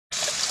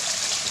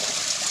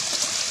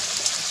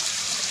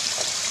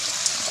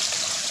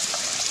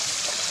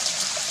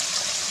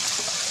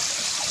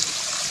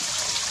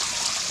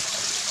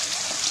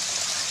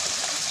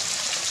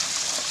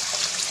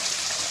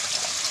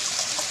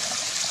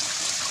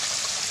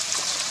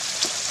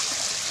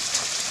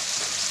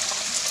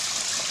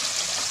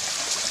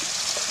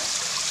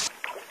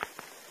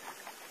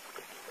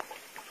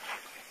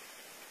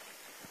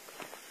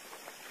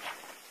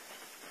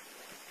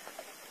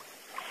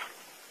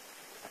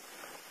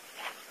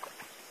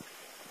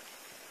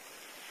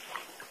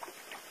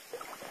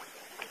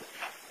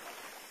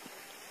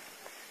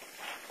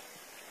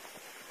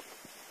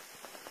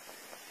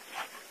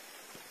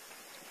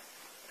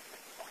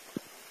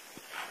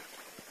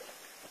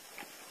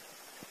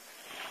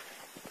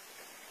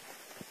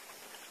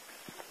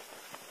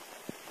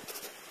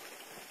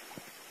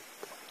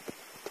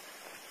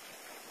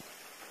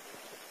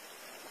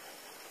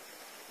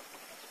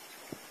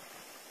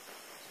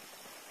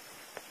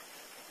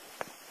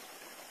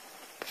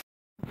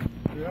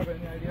you have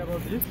any idea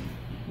about this?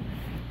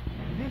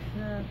 This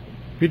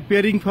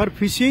Preparing for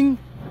fishing?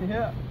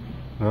 yeah.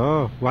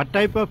 Oh, what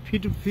type of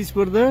fish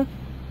for the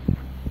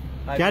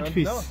I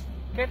catfish? don't know.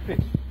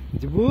 Catfish.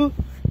 Jibu?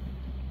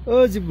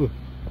 Oh, Jibu.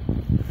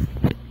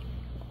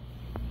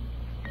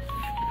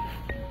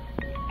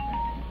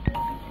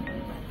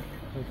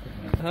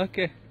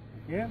 Okay.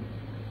 Yeah,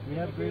 we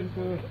are going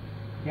to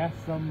catch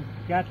some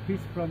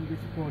catfish from this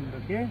pond,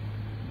 okay?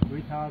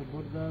 With our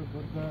brother,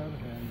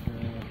 and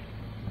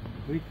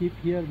we keep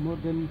here more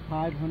than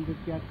 500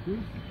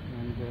 catfish,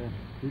 and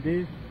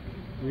today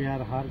we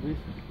are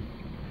harvest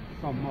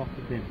some of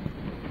them.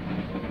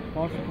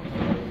 First,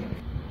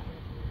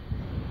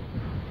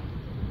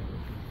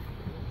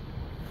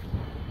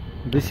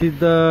 this is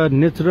the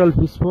natural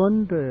fish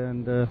pond,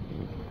 and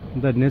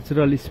the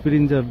natural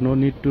springs are no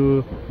need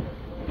to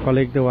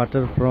collect the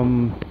water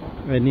from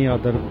any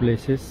other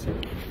places.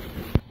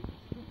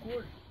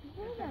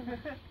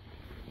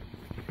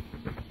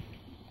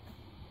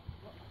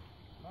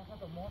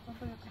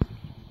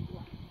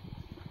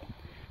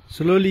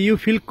 Slowly, you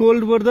feel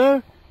cold,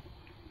 brother?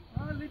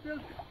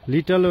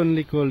 Little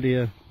only cold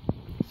here.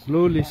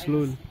 Slowly,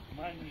 slowly.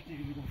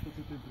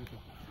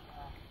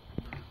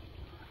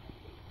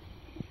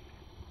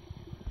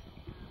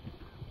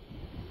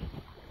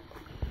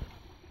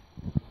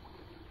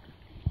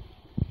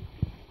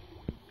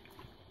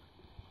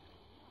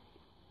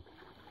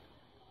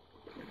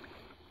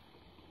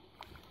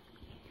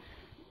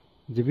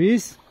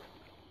 Jibis,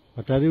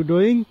 what are you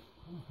doing?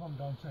 From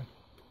downside.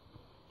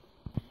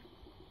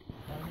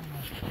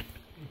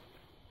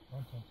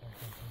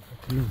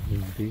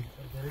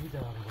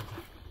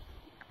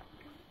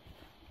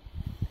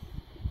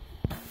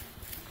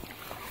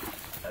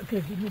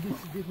 Okay, give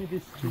me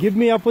this. Give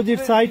me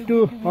opposite side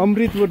to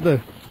Amrit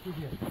brother.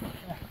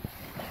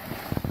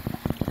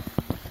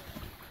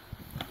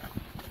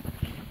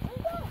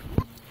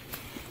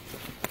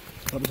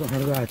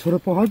 छोरो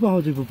पहल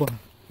पाउँछ Bupa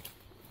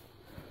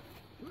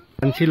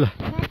Ansila.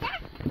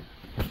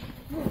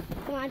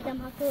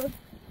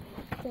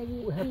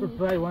 We have to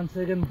try 1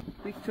 second.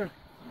 Picture.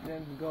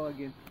 Then go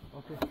again.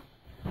 Okay.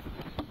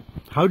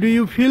 How do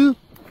you feel?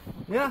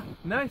 Yeah.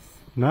 Nice.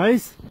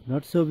 Nice?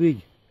 Not so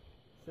big.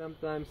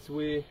 Sometimes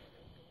we.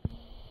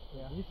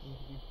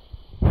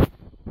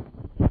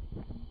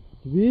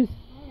 Jibis?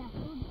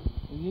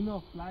 You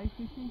know, fly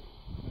fishing.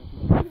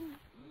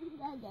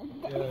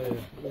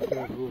 Yeah.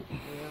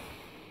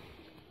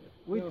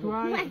 We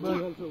try,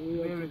 but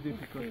very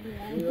difficult.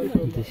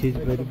 This is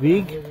very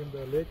big.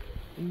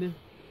 In the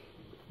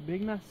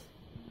Begnas.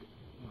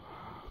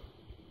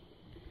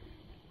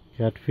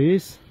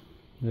 Catfish.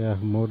 Yeah,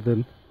 more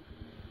than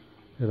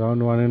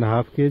around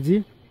 1.5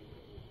 kg.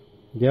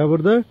 Yeah,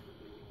 brother?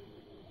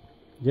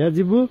 Yeah,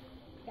 Jibu?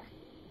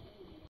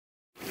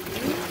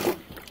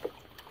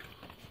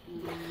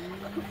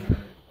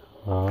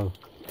 Wow.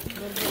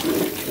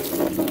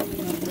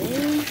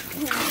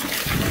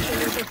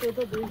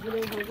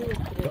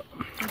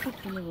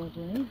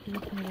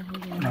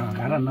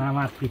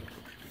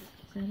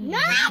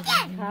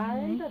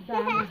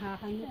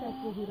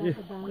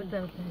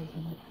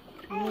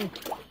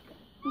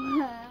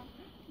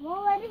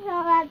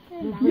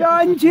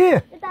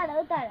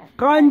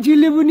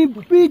 कान्छीले पनि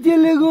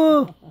पिचेलेको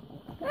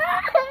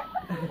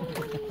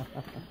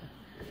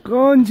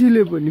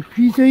कान्छीले पनि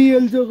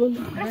पिचाइहाल्छ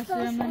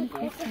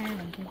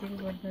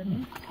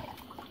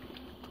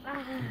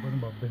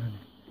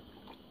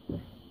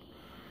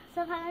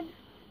So hard.